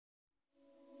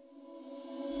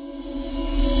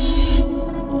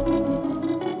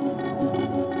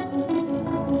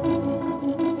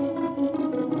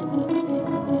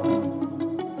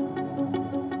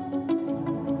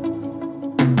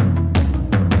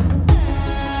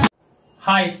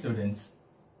Hi students,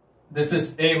 this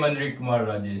is A. Mandri Kumar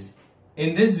Rajesh.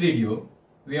 In this video,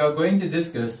 we are going to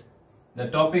discuss the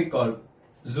topic called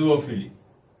zoophily.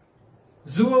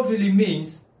 Zoophily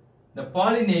means the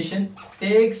pollination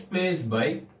takes place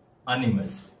by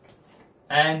animals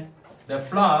and the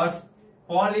flowers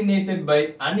pollinated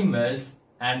by animals,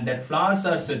 and that flowers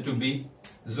are said to be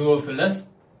zoophilous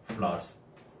flowers.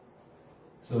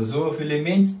 So zoophily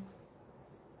means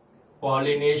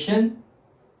pollination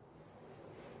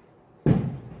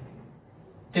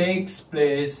takes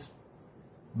place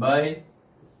by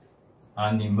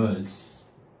animals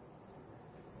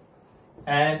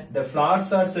and the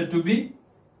flowers are said to be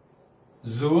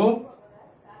zoophilous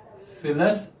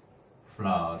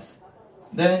flowers.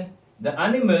 Then the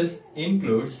animals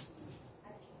includes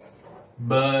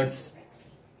birds,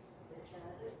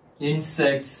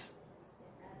 insects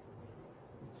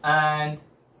and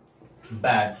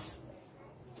bats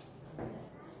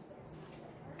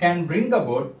can bring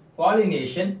about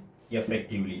pollination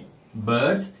effectively.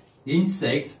 Birds,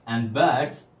 insects and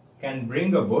bats can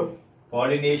bring about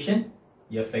pollination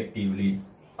effectively.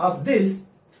 Of this,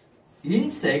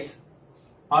 insects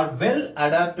are well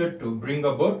adapted to bring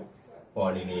about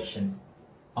pollination.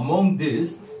 Among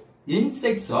these,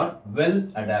 insects are well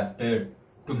adapted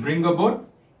to bring about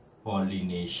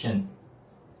pollination.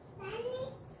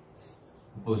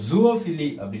 இப்போ zoophily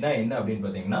அப்படினா என்ன அப்படினு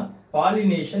பாத்தீங்கன்னா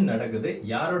pollination நடக்குது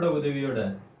யாரோட உதவியோட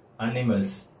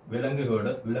animals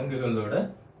விலங்குகளோட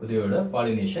உதவியோட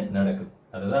pollination நடக்குது.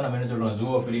 அதுதான் நம்ம என்ன சொல்றோம்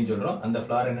zoophily ன்னு சொல்றோம். அந்த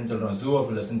flower என்னன்னு சொல்றோம்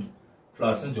zoophilous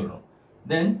flowers ன்னு சொல்றோம்.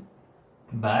 Then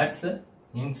bats,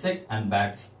 insect and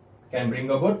bats can bring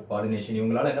about pollination.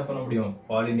 இவங்களால என்ன பண்ண முடியும்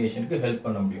pollinationக்கு ஹெல்ப்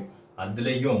பண்ண முடியும்.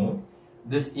 அதுலயும்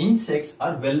this insects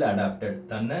are well adapted.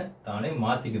 தன்னை தானே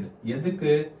மாத்திக்குது.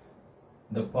 எதுக்கு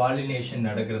the pollination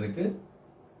நடக்கிறதுக்கு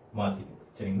மாத்திக்குது.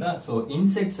 சரிங்களா? So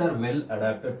insects are well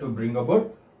adapted to bring about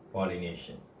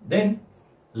pollination. Then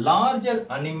larger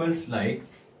animals like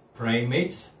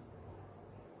primates,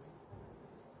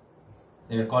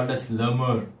 they are called as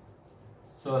lemur.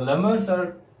 So lemurs are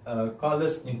called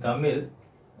as in Tamil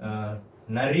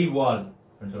narival.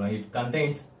 It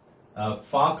contains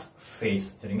fox face.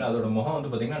 சரிங்களா? அதோட முகம்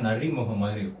வந்து பாத்தீங்கன்னா நரி முகம்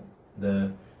மாதிரி இருக்கும். The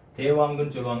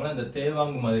தேவாங்குன்னு சொல்லுவாங்களா, இந்த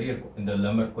தேவாங்கு மாதிரி இருக்கும் இந்த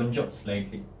lemur கொஞ்சம்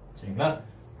slightly. சரிங்களா?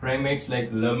 Primates like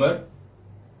lemur.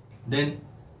 Then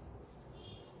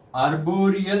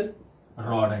arboreal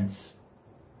rodents.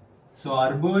 So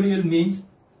arboreal means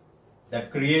that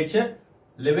creature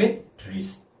live in trees.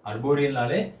 Arboreal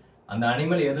நாலே அந்த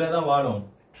அனிமல் எதுல தான் வாழும்?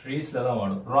 ட்ரீஸ்ல தான்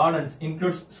வாழும். Rodents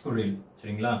includes squirrel.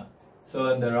 சரிங்களா? So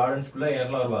இந்த rodents குள்ள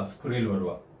யாரெல்லாம் வருவா? squirrel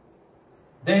வருவா.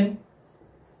 Then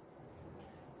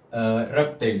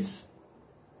reptiles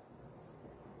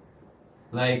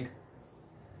like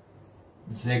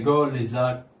zego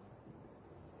lizard,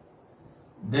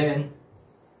 then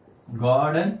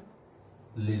garden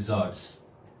lizards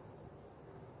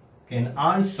can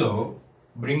also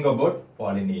bring about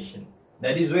pollination.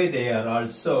 That is why they are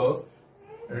also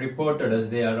reported as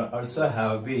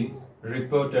have been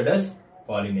reported as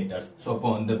pollinators. So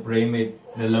upon the primate,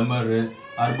 the lemur,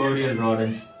 arboreal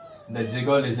rodents, the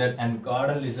zego lizard and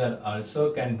garden lizard also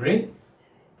can bring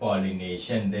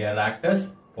pollination. They are act as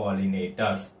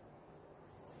pollinators.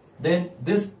 Then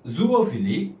this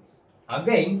zoophily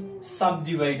again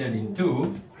subdivided into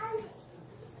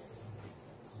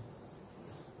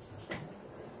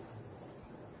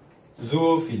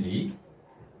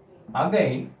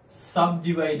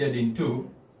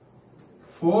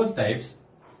four types.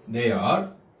 They are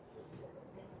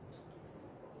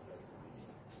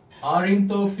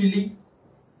ornithophily,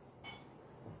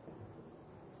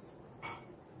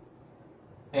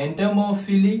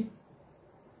 entomophily,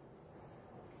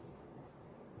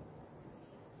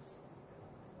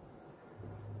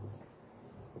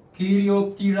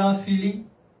 Chiropterophily.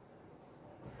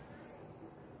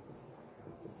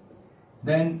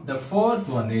 Then the fourth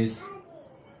one is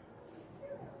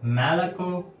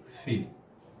malacophily.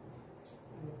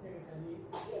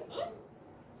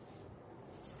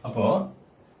 அப்போ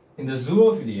இந்த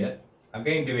zoophily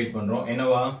again divide பண்றோம்.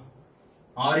 என்னவா?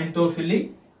 ornithophily,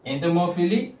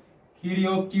 entomophily,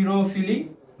 Chiropterophily,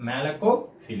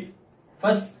 malacophily.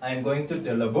 First I am going to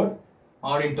tell about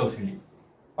ornithophily.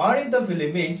 Ornithophily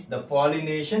means the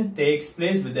pollination takes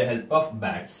place with the help of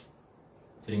bats.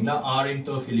 சரிங்களா?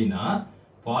 ornithophily னா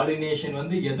pollination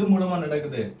வந்து எது மூலமா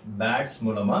நடக்குது? bats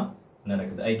மூலமா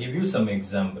நடக்குது. I give you some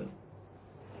example.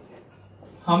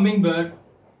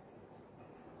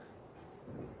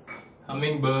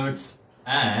 hummingbirds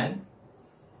and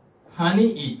honey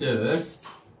eaters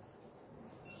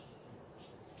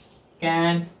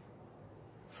can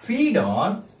feed on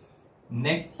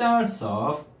nectars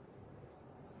of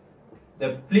the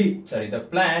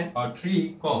plant or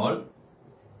tree called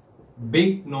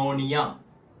Bignonia.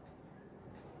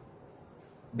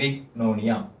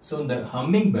 So the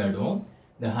hummingbird,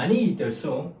 the honey eaters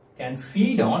can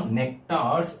feed on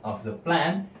nectars of the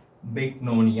plant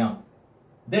Bignonia.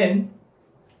 Then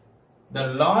the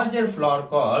larger flower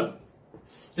called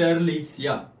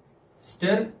Sterlitzia.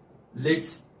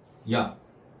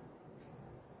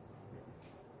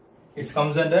 It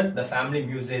comes under the family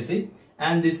Musaceae,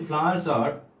 and these flowers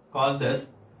are called as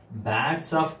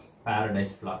bats of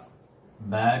paradise flower.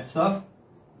 Bats of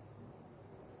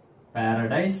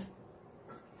paradise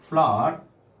flower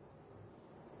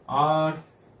or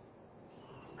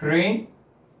crane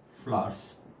flowers.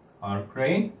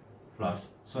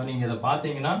 So நீங்க இத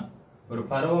பாத்தீங்கன்னா ஒரு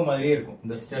பறவை மாதிரியே இருக்கும்.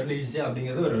 இந்த Sterlitzia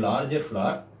அப்படிங்கிறது ஒரு larger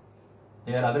flower.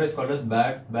 They are otherwise called as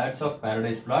bats of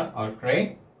paradise flower or crane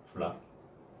flower.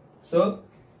 So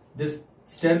this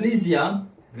Sterlitzia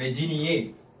reginea,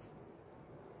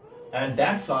 and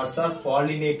that flowers are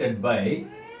pollinated by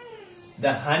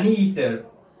the honey eater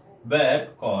bird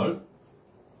called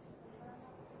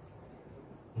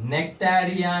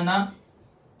Nectariana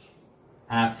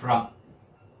afra.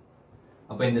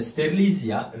 அப்ப இந்த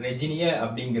Sterlitzia reginea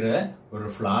அப்படிங்கிற ஒரு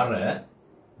flower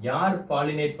யார்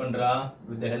pollinate பண்றா?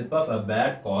 With the help of a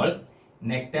bird called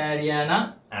Nectariana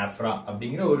afra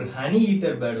அப்படிங்கிற ஒரு honey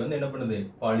eater bird வந்து என்ன பண்ணுது?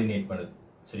 Pollinate பண்ணுது.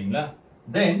 சரிங்களா?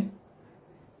 Then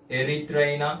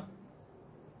Erythrina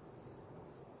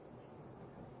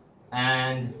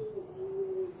and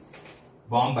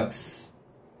Bombyx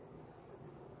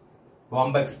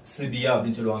sibia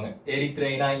அப்படின்னு சொல்லுவாங்க.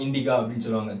 Erythrina indica அப்படின்னு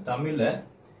சொல்லுவாங்க. தமிழ்ல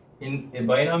in a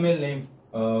binomial name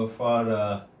for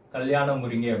கல்யாண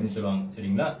முருங்கை அப்படின்னு சொல்லுவாங்க.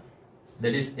 சரிங்களா?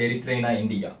 That is Erythrina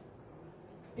indica.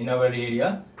 In our area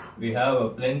we have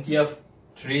plenty of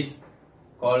trees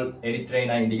called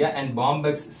Erythrina indica and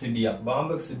Bombyx sibia.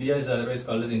 Bombyx sibia is otherwise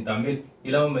called as in Tamil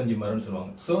இலவம்பஞ்சி மரம்னு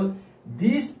சொல்லுவாங்க. So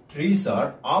these trees are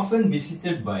often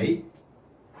visited by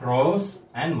crows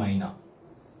and myna.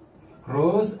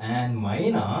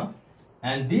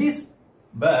 And these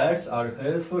birds are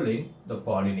helpful in the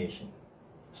pollination.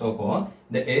 So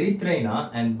the Erythrina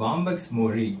and Bombyx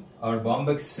mori or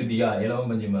Bombyx sibia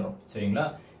இலவம்பஞ்சி மரம். சரிங்களா?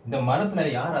 இந்த மரத்துல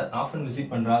யார் often visit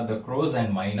பண்றா? The crows and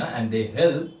myna, and they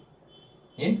help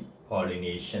in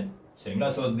pollination. சரிங்களா?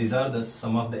 So these are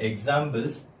some of the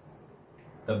examples.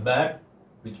 The bird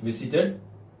which visited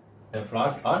the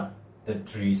flowers or the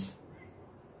trees.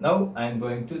 Now I am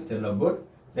going to tell about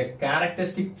the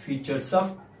characteristic features of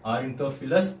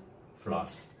Ornithophilus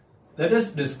flowers. Let us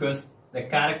discuss the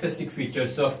characteristic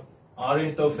features of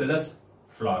Ornithophilus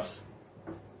flowers.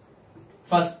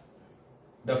 First,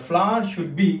 the flower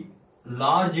should be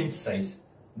large in size.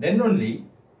 Then only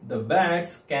the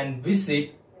birds can visit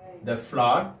the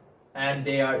flower and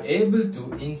they are able to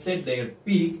insert their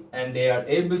beak and they are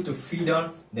able to feed on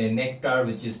the nectar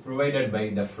which is provided by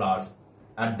the flowers.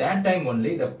 At that time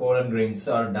only the pollen grains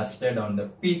are dusted on the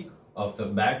beak of the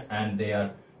birds and they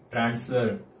are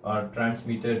transferred or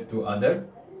transmitted to other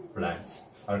plants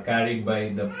or carried by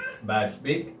the bird's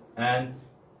beak, and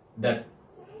that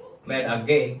bird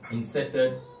again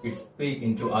inserted its beak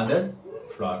into other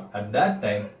flower. At that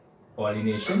time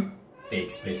pollination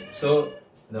takes place. So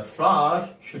the flower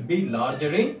should be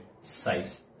larger in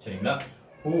size. சரிங்களா?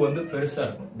 பூ வந்து பெருசா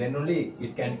இருக்கும். Then only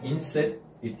it can insert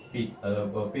its beak.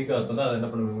 beak அப்பதான் அது என்ன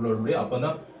பண்ணும்? இவ்வளவு முடியும்.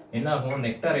 அப்பதான் என்ன ஆகும்?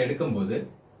 நெக்டார் எடுக்கும்போது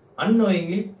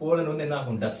unknowingly pollen வந்து என்ன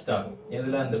ஆகும்? டஸ்ட் ஆகும்.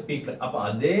 எதுல? அந்த பீக்ல. அப்ப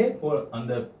அதே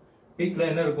அந்த பீக்ல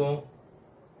என்ன இருக்கும்?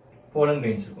 pollen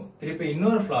grains இருக்கும். திருப்பி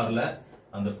இன்னொரு ஃபிளவர்ல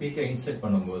அந்த பீக்கை இன்சர்ட்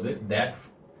பண்ணும்போது that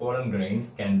pollen grains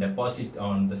can deposit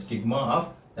on the stigma of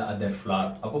the other flower.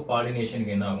 அப்போ pollination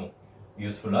என்ன ஆகும்?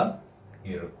 useful-ஆ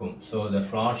இருக்கும். So the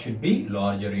flower should be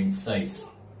larger in size.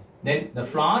 Then the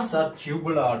flowers are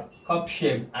tubular, cup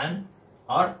shaped and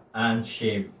or ant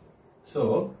shaped. So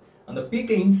அந்த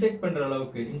பீக்கை insert பண்ற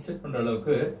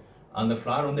அளவுக்கு அந்த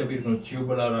flower வந்து எப்படி இருக்கணும்?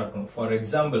 tubular-ஆ இருக்கணும். For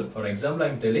example I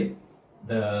am telling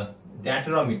the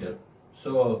Daterometer.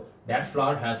 So that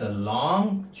flower has a long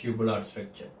tubular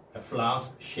structure, a flask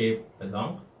shaped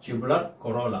long tubular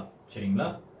corolla. சரிங்களா?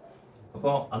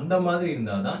 அப்போ அந்த மாதிரி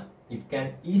இருந்தாதான் it can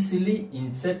easily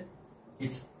insert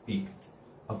its beak.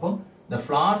 அப்போ the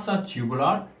flowers are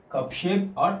tubular, cup shaped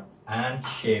or ant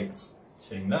shaped.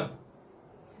 சரிங்களா?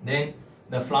 Then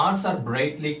the flowers are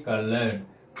brightly colored.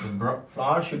 The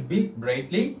flower should be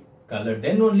brightly colored.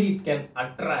 Then only it can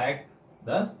attract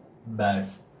the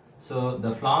birds. So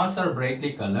the flowers are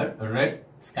brightly colored: red,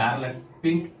 scarlet,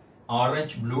 pink,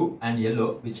 orange, blue, and yellow,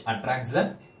 which attracts the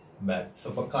bird. So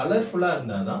for colorful,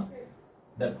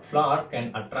 the flower can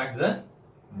attract the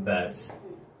birds.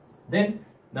 Then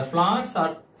the flowers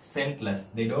are scentless.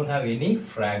 They don't have any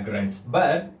fragrance,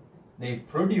 but they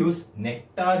produce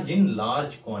nectar in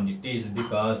large quantities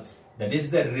because that is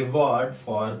the reward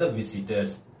for the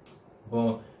visitors. அப்போ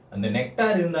அந்த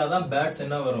nectar இருந்தாதான் birds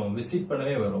என்ன வரும், visit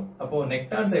பண்ணவே வரும். அப்போ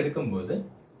நெக்டார்ஸ் எடுக்கும்போது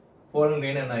pollen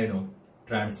grain என்ன ஆயிடும்,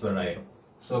 transfer ஆயிடும்.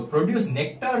 So produce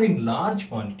nectar in large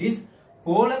quantities.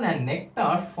 Pollen and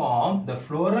nectar form the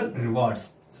floral rewards.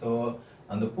 So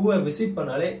அந்த பூவை விசிட்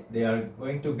பண்ணாலே they are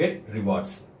going to get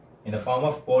rewards in the form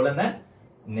of pollen and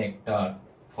nectar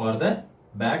for the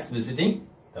bats visiting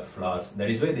the flowers. That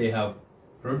is why they have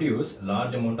produced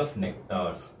large amount of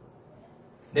nectars.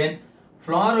 Then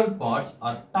floral pods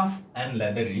are tough and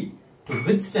leathery to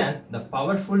withstand the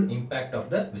powerful impact of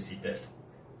the visitors.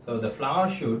 So the flower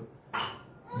should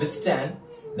withstand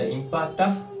the impact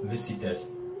of visitors.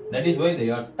 That is why they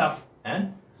are tough and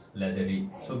leathery.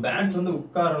 So bats வந்து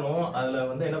உட்காரணும், அதுல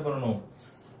வந்து என்ன பண்ணணும்,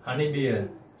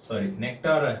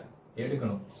 nectar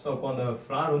எடுக்கணும். So அப்போ அந்த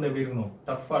flower வந்து எப்படி இருக்கணும்,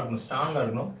 டஃப்பா இருக்கணும், ஸ்ட்ராங்கா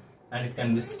இருக்கணும், and it can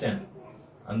withstand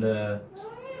அந்த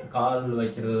கால்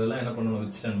வைக்கிறதெல்லாம் என்ன பண்ணணும்,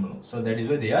 withstand பண்ணணும். So that is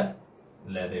why they are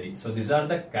leathery. So these are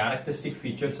the characteristic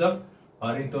features of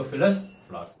ornithophilous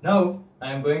flowers. Now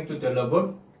I am going to tell about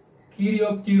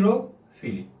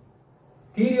Cheiropterophily.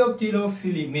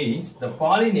 Cheiropterophily means the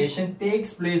pollination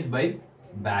takes place by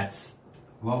bats.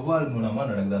 Vavval மூலமா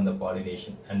நடக்குது அந்த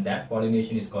pollination, and that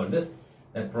pollination is called as,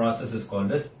 that process is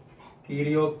called as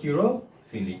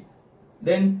Cheiropterophily.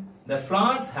 Then the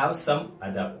flowers have some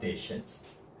adaptations.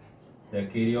 The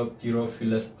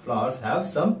Cheiropterophilous flowers have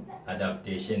some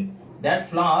adaptation. That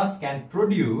flowers can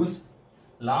produce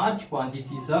large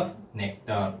quantities of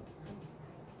nectar.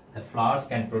 The flowers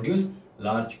can produce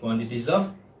large quantities of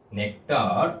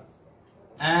nectar,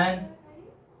 and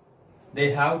they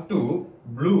have to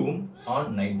bloom on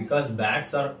night because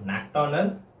bats are nocturnal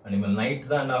animal. Night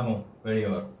da enagum veliya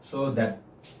varum. So that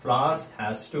flowers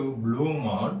has to bloom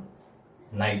on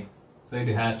night. So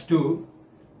it has to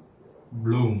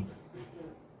bloom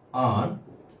on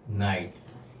night.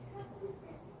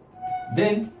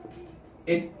 Then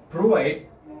it provides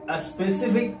a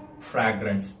specific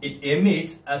fragrance. It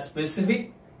emits a specific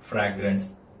fragrance.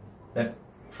 That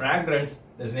fragrance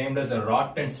is named as a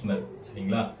rotten smell.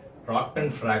 சரிங்களா, rotten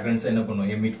fragrance என்ன பண்ணும்,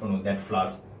 emit பண்ணும் that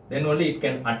flowers. Then only it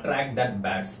can attract that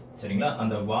bats. சரிங்களா,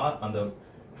 அந்த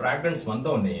fragrance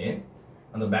வந்தோடனே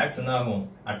அந்த bats என்ன ஆகும்,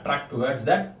 attract towards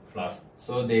that flowers.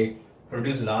 So they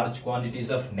produce large quantities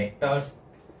of nectars,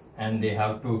 and they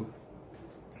have to,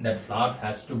 that flowers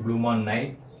has to bloom on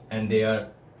night, and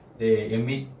they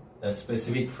emit a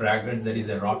specific fragrance, that is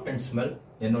a rotten smell.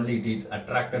 Then only it is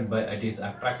attracted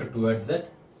towards that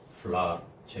flower.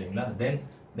 Then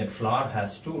that flower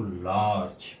has to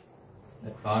large.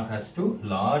 That flower has to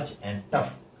large and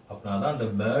tough. அப்பனாதான் the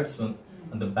birds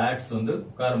and the bats வந்து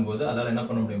உட்காரும்போது அதால என்ன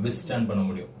பண்ண முடியும், withstand பண்ண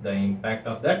முடியும். The impact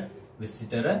of that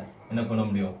visitor என்ன பண்ண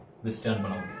முடியும், withstand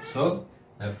பண்ண முடியும். So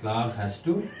the flower has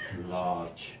to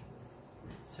large.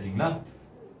 சரிங்களா?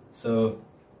 So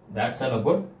that's all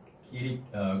about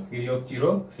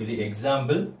Cheiropterophily.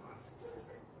 Example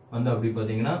வந்து அப்படி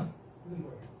பாத்தீங்கன்னா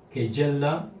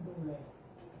Kegella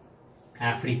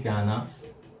africana,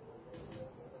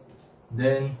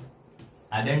 then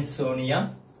Adansonia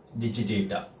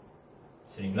digitata.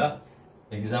 சரிங்களா,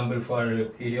 example for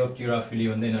Cheiropterophily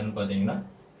வந்து என்னன்னு பாத்தீங்கன்னா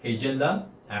Kegella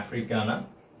africana,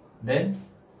 then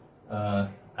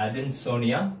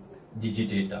Adansonia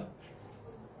digitata.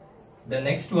 The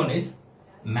next one is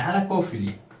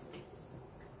Malacophily.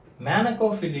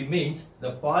 Malacophily means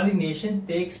the pollination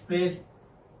takes place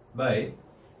by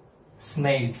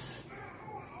snails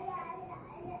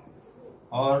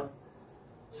or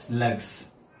slugs.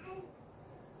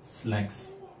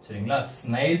 சரிங்களா,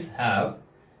 snails have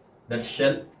that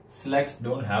shell, slugs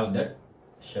don't have that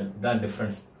shell. That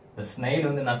difference. The snail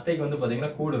வந்து நத்தைக்கு வந்து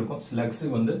பாத்தீங்கன்னா கூடு இருக்கும், slugs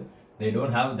வந்து they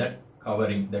don't have that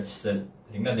covering, that shell.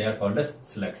 சரிங்களா, they are called as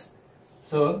slugs.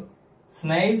 So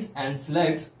snails and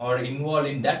slugs are involved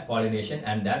in that pollination,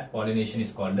 and that pollination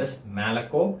is called as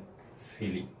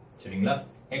Malacophily. சரிங்களா,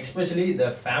 especially the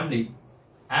family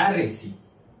Araceae.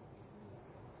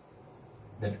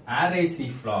 That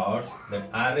Araceae flowers, that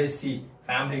Araceae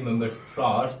family members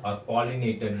flowers are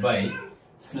pollinated by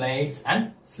snails and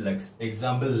slugs.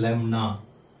 Example Lemna.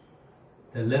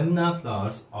 The Lemna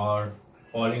flowers are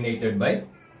pollinated by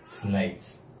snails.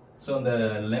 So the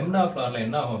lemna flower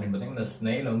என்ன ஆகும் அப்படின்னு பாத்தீங்கன்னா, the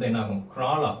snail வந்து என்ன ஆகும்,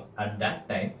 crawl ஆகும். At that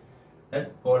time that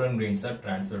pollen grains are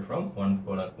transferred from one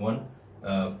flower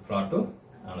to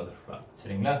another flower.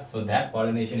 சரிங்களா, so that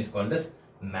pollination is called as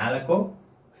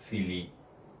Malacophily.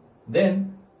 Then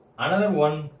another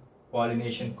one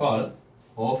pollination called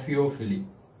Ophiophyly.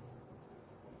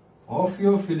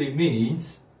 Ophiophily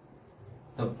means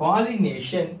the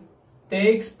pollination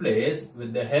takes place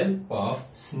with the help of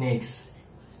snakes.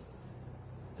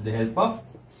 With the help of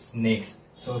snakes.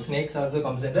 So snakes also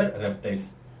comes under reptiles,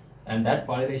 and that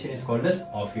pollination is called as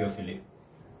Ophiophily.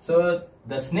 So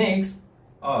the snakes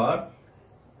are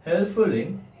helpful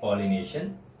in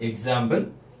pollination. Example,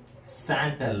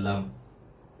 Santalum.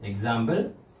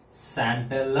 Example,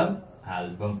 Santalum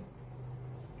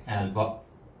alba.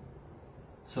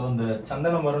 So இந்த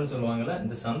சந்தன மரம்னு சொல்லுவாங்கல்ல,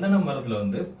 இந்த சந்தன மரத்துல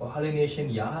வந்து pollination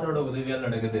யாரோட உதவியால்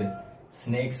நடக்குது?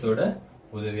 Snakes-ஓட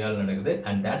உதவியால் நடக்குது,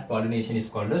 and that pollination is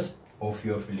called as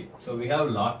Ophiophily. So we have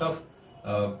a lot of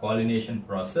pollination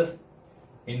process.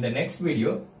 In the next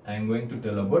video, I am going to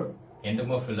tell about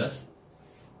entomophilous.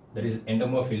 There is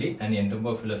entomophily and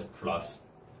entomophilous flowers,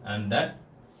 and that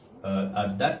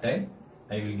at that time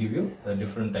I will give you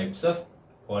different types of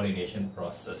pollination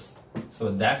process. So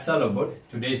that's all about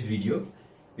today's video.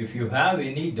 If you have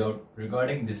any doubt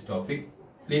regarding this topic,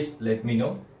 please let me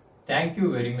know. Thank you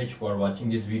very much for watching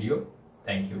this video.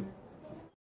 Thank you.